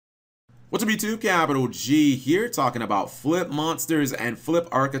What's up YouTube, capital G here, talking about flip monsters and flip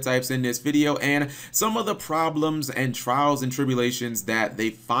archetypes in this video and some of the problems and trials and tribulations that they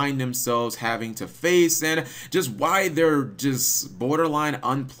find themselves having to face and just why they're just borderline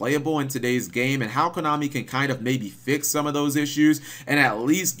unplayable in today's game and how Konami can kind of maybe fix some of those issues and at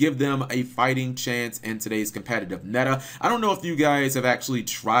least give them a fighting chance in today's competitive meta. I don't know if you guys have actually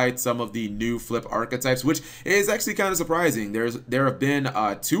tried some of the new flip archetypes, which is actually kind of surprising. There have been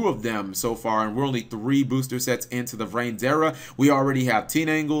two of them so far, and we're only 3 booster sets into the Vrains era. We already have Teen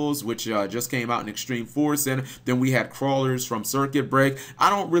Angles, which just came out in Extreme Force, and then we had Crawlers from Circuit Break.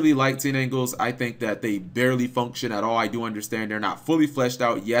 I don't really like Teen Angles. I think that they barely function at all. I do understand they're not fully fleshed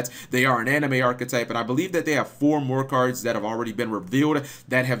out yet. They are an anime archetype, and I believe that they have 4 more cards that have already been revealed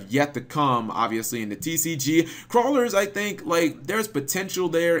that have yet to come, obviously, in the TCG. Crawlers, I think, like, there's potential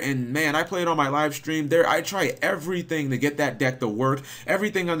there, and man, I played on my live stream there. I try everything to get that deck to work,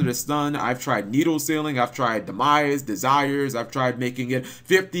 everything under the sun. I've tried needle sealing, I've tried demise, desires, I've tried making it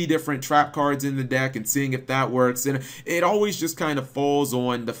 50 different trap cards in the deck and seeing if that works, and it always just kind of falls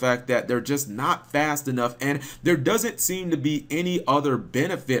on the fact that they're just not fast enough, and there doesn't seem to be any other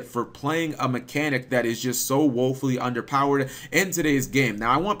benefit for playing a mechanic that is just so woefully underpowered in today's game.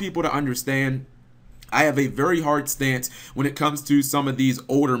 Now, I want people to understand I have a very hard stance when it comes to some of these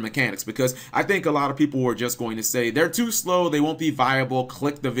older mechanics, because I think a lot of people are just going to say they're too slow, they won't be viable,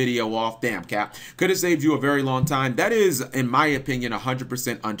 click the video off. Damn, Cap. Could have saved you a very long time. That is, in my opinion,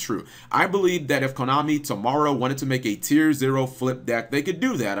 100% untrue. I believe that if Konami tomorrow wanted to make a tier 0 flip deck, they could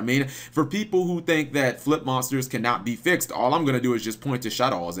do that. I mean, for people who think that flip monsters cannot be fixed, all I'm going to do is just point to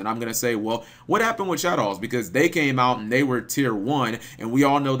Shadows, and I'm going to say, well, what happened with Shadows? Because they came out and they were tier 1, and we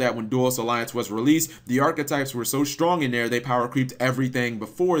all know that when Duelist Alliance was released, the archetypes were so strong in there, they power creeped everything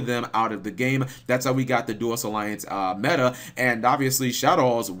before them out of the game. That's how we got the Duelist Alliance meta, and obviously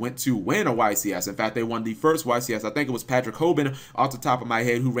Shadows went to win a YCS. In fact, they won the first YCS. I think it was Patrick Hoban, off the top of my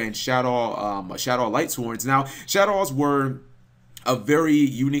head, who ran Shadow Light Swords. Now, Shadows were a very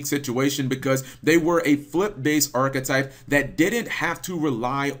unique situation because they were a flip-based archetype that didn't have to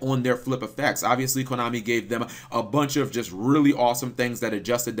rely on their flip effects. Obviously, Konami gave them a bunch of just really awesome things that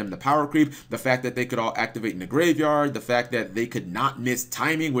adjusted them to power creep. The fact that they could all activate in the graveyard, the fact that they could not miss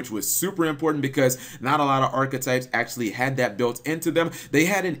timing, which was super important because not a lot of archetypes actually had that built into them. They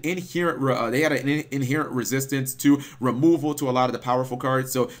had an inherent resistance to removal to a lot of the powerful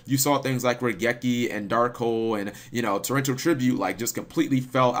cards. So you saw things like Regeki and Dark Hole and, you know, Torrential Tribute, like, just completely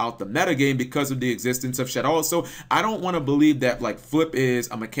fell out the metagame because of the existence of Shadow. So I don't want to believe that like flip is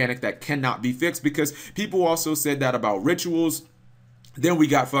a mechanic that cannot be fixed, because people also said that about rituals. Then we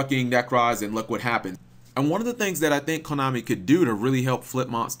got fucking Necros, and look what happened. And one of the things that I think Konami could do to really help flip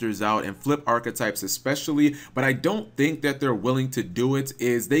monsters out and flip archetypes especially, but I don't think that they're willing to do it,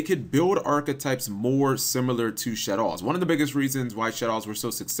 is they could build archetypes more similar to Shadows. One of the biggest reasons why Shadows were so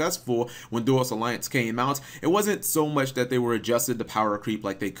successful when Duelist Alliance came out, it wasn't so much that they were adjusted to power creep,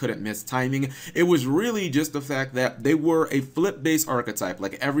 like they couldn't miss timing. It was really just the fact that they were a flip-based archetype.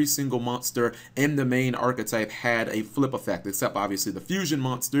 Like every single monster in the main archetype had a flip effect, except obviously the fusion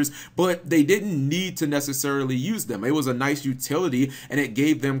monsters, but they didn't need to necessarily use them. It was a nice utility, and it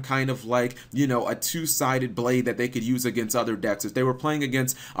gave them kind of like, you know, a two-sided blade that they could use against other decks. If they were playing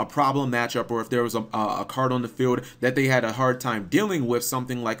against a problem matchup, or if there was a card on the field that they had a hard time dealing with,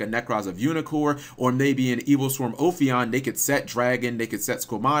 something like a Necros of Unicorn or maybe an Evil Swarm Ophion, they could set Dragon, they could set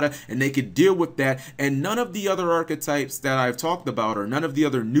Squamata, and they could deal with that. And none of the other archetypes that I've talked about, or none of the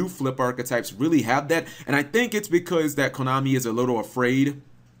other new flip archetypes, really have that. And I think it's because that Konami is a little afraid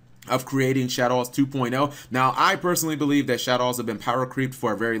of creating Shadows 2.0. Now, I personally believe that Shadows have been power creeped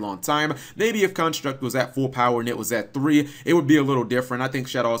for a very long time. Maybe if Construct was at full power and it was at 3, it would be a little different. I think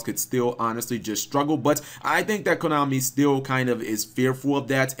Shadows could still honestly just struggle, but I think that Konami still kind of is fearful of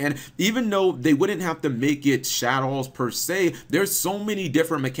that. And even though they wouldn't have to make it Shadows per se, there's so many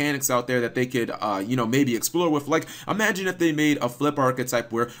different mechanics out there that they could, you know, maybe explore with. Like, imagine if they made a flip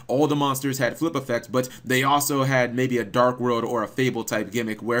archetype where all the monsters had flip effects, but they also had maybe a Dark World or a Fable type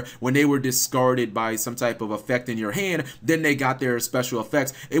gimmick where when they were discarded by some type of effect in your hand, then they got their special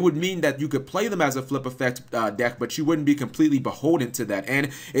effects. It would mean that you could play them as a flip effect deck, but you wouldn't be completely beholden to that.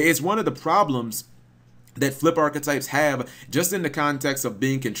 And it's one of the problems that flip archetypes have just in the context of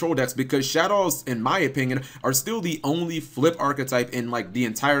being control decks, because Shadows, in my opinion, are still the only flip archetype in like the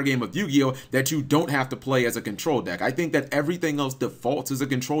entire game of Yu-Gi-Oh! That you don't have to play as a control deck. I think that everything else defaults as a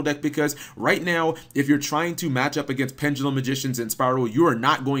control deck, because right now, if you're trying to match up against Pendulum Magicians and Spiral, you are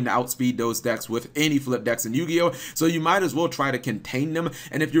not going to outspeed those decks with any flip decks in Yu-Gi-Oh! So you might as well try to contain them.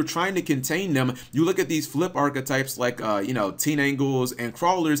 And if you're trying to contain them, you look at these flip archetypes like, you know, Teen Angles and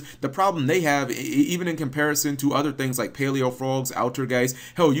Crawlers. The problem they have, even in comparison to other things like Paleo Frogs, Outergeist,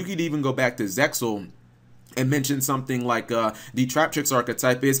 hell, you could even go back to Zexal and mention something like the Traptrix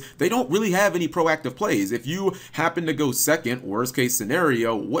archetype, is they don't really have any proactive plays. If you happen to go second, worst case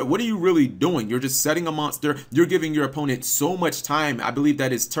scenario, what are you really doing? You're just setting a monster. You're giving your opponent so much time. I believe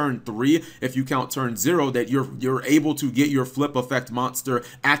that is turn 3, if you count turn 0, that you're able to get your flip effect monster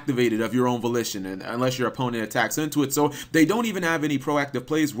activated of your own volition, and unless your opponent attacks into it. So they don't even have any proactive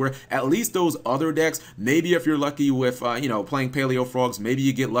plays, where at least those other decks, maybe if you're lucky with you know, playing Paleo Frogs, maybe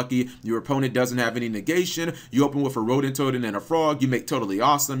you get lucky, your opponent doesn't have any negation. You open with a Rodent Totem and a Frog, you make totally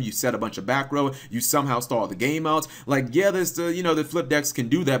awesome, you set a bunch of back row, you somehow stall the game out. Like, yeah, there's the, you know, the flip decks can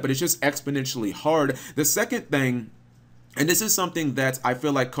do that, but it's just exponentially hard. The second thing, and this is something that I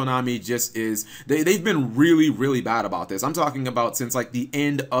feel like Konami just is, they've been really bad about this. I'm talking about since like the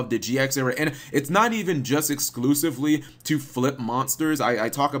end of the GX era, and it's not even just exclusively to flip monsters. I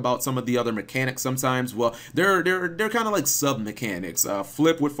talk about some of the other mechanics sometimes. Well, they're kind of like sub-mechanics.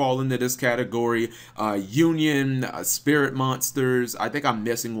 Flip would fall into this category. Union, Spirit Monsters, I think I'm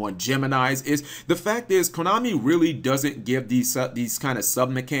missing one, Geminis. Is the fact is, Konami really doesn't give these kind of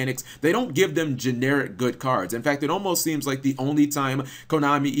sub-mechanics, they don't give them generic good cards. In fact, it almost seems like the only time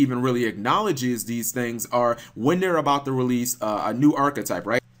Konami even really acknowledges these things are when they're about to release a new archetype,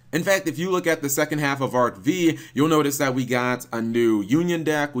 right? In fact, if you look at the second half of Arc V, you'll notice that we got a new Union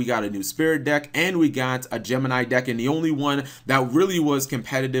deck, we got a new Spirit deck, and we got a Gemini deck, and the only one that really was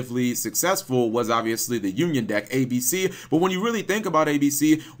competitively successful was obviously the Union deck, ABC. But when you really think about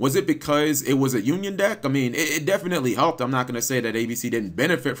ABC, was it because it was a Union deck? I mean, it definitely helped. I'm not going to say that ABC didn't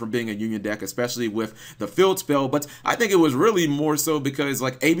benefit from being a Union deck, especially with the field spell, but I think it was really more so because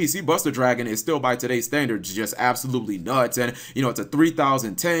like ABC Buster Dragon is still, by today's standards, just absolutely nuts. And you know, it's a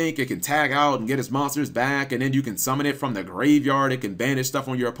 3,000 tank. It can tag out and get its monsters back, and then you can summon it from the graveyard. It can banish stuff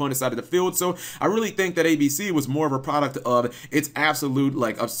on your opponent's side of the field. So I really think that ABC was more of a product of its absolute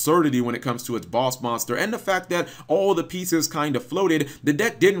like absurdity when it comes to its boss monster, and the fact that all the pieces kind of floated. The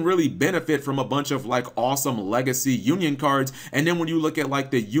deck didn't really benefit from a bunch of like awesome legacy Union cards, and then when you look at like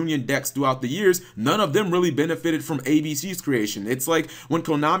the Union decks throughout the years, none of them really benefited from ABC's creation. It's like when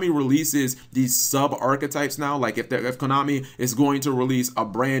Konami releases these sub archetypes now, like if Konami is going to release a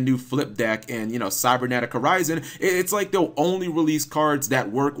brand new flip deck and, you know, Cybernetic Horizon, it's like they'll only release cards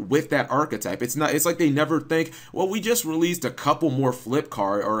that work with that archetype. It's like they never think, well, we just released a couple more flip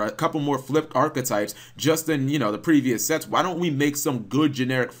card or a couple more flip archetypes just in, you know, the previous sets. Why don't we make some good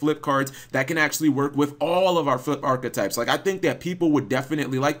generic flip cards that can actually work with all of our flip archetypes? Like, I think that people would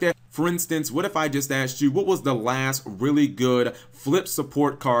definitely like that. For instance, what if I just asked you, what was the last really good flip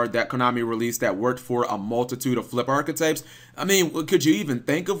support card that Konami released that worked for a multitude of flip archetypes? I mean, could you even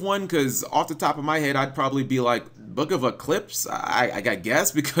think of one? Because off the top of my head, I'd probably be like Book of Eclipse, I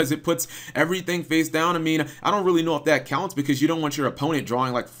guess, because it puts everything face down. I mean, I don't really know if that counts, because you don't want your opponent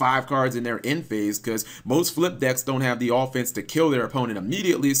drawing like 5 cards in their end phase, because most flip decks don't have the offense to kill their opponent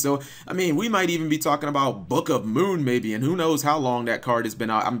immediately. So, I mean, we might even be talking about Book of Moon maybe, and who knows how long that card has been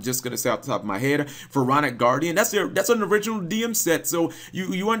out. I'm just going to say off the top of my head, Pharaonic Guardian, that's an original DM set, so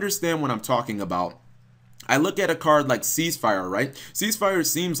you understand what I'm talking about. I look at a card like Ceasefire, right? Ceasefire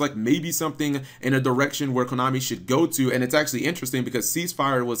seems like maybe something in a direction where Konami should go to, and it's actually interesting because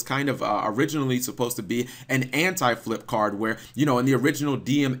Ceasefire was kind of originally supposed to be an anti-flip card where, you know, in the original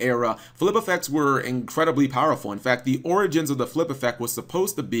DM era, flip effects were incredibly powerful. In fact, the origins of the flip effect was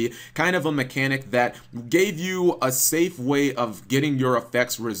supposed to be kind of a mechanic that gave you a safe way of getting your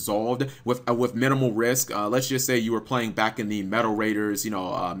effects resolved with minimal risk. Let's just say you were playing back in the Metal Raiders, you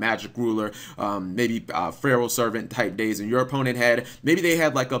know, Magic Ruler, maybe Pharaoh Servant type days, and your opponent had, maybe they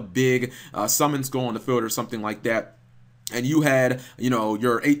had like a big summon skull on the field or something like that, and you had, you know,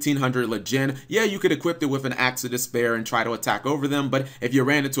 your 1800 Legend. Yeah, you could equip it with an Axe of Despair and try to attack over them, but if you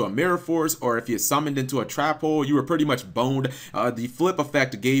ran into a Mirror Force or if you summoned into a trap hole, you were pretty much boned. The flip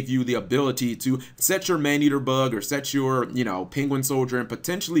effect gave you the ability to set your Maneater Bug or set your, you know, Penguin Soldier and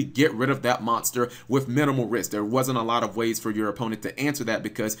potentially get rid of that monster with minimal risk. There wasn't a lot of ways for your opponent to answer that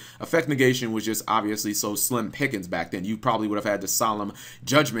because effect negation was just obviously so slim pickings back then. You probably would have had the Solemn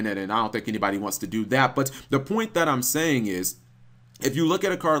Judgment in it, and I don't think anybody wants to do that. But the point that I'm saying is, if you look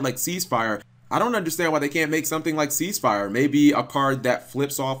at a card like Ceasefire, I don't understand why they can't make something like Ceasefire. Maybe a card that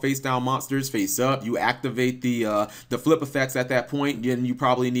flips all face down monsters face up. You activate the flip effects at that point, and you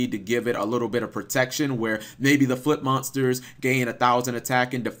probably need to give it a little bit of protection where maybe the flip monsters gain 1,000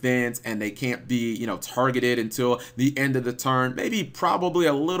 attack and defense, and they can't be, you know, targeted until the end of the turn. Maybe probably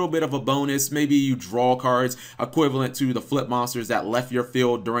a little bit of a bonus. Maybe you draw cards equivalent to the flip monsters that left your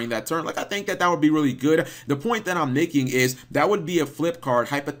field during that turn. Like, I think that would be really good. The point that I'm making is that would be a flip card,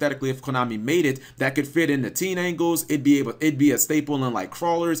 hypothetically, if Konami made it, that could fit in the Teen Angles. It'd be a staple in like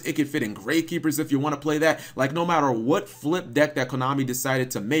Crawlers. It could fit in Gravekeepers if you want to play that. Like, no matter what flip deck that Konami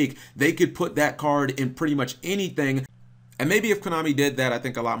decided to make, they could put that card in pretty much anything. And maybe if Konami did that, I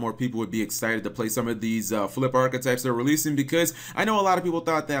think a lot more people would be excited to play some of these flip archetypes they're releasing, because I know a lot of people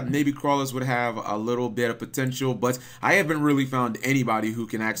thought that maybe Crawlers would have a little bit of potential, but I haven't really found anybody who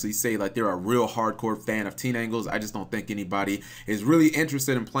can actually say like they're a real hardcore fan of Teen Angles. I just don't think anybody is really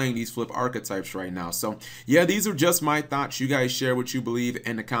interested in playing these flip archetypes right now. So yeah, these are just my thoughts. You guys share what you believe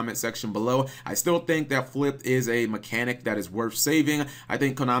in the comment section below. I still think that flip is a mechanic that is worth saving. I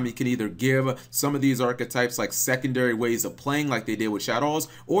think Konami can either give some of these archetypes like secondary ways of playing like they did with Shadows,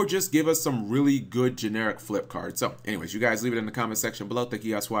 or just give us some really good generic flip cards. So anyways, you guys leave it in the comment section below. Thank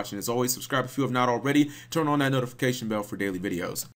you guys for watching. As always, subscribe if you have not already. Turn on that notification bell for daily videos.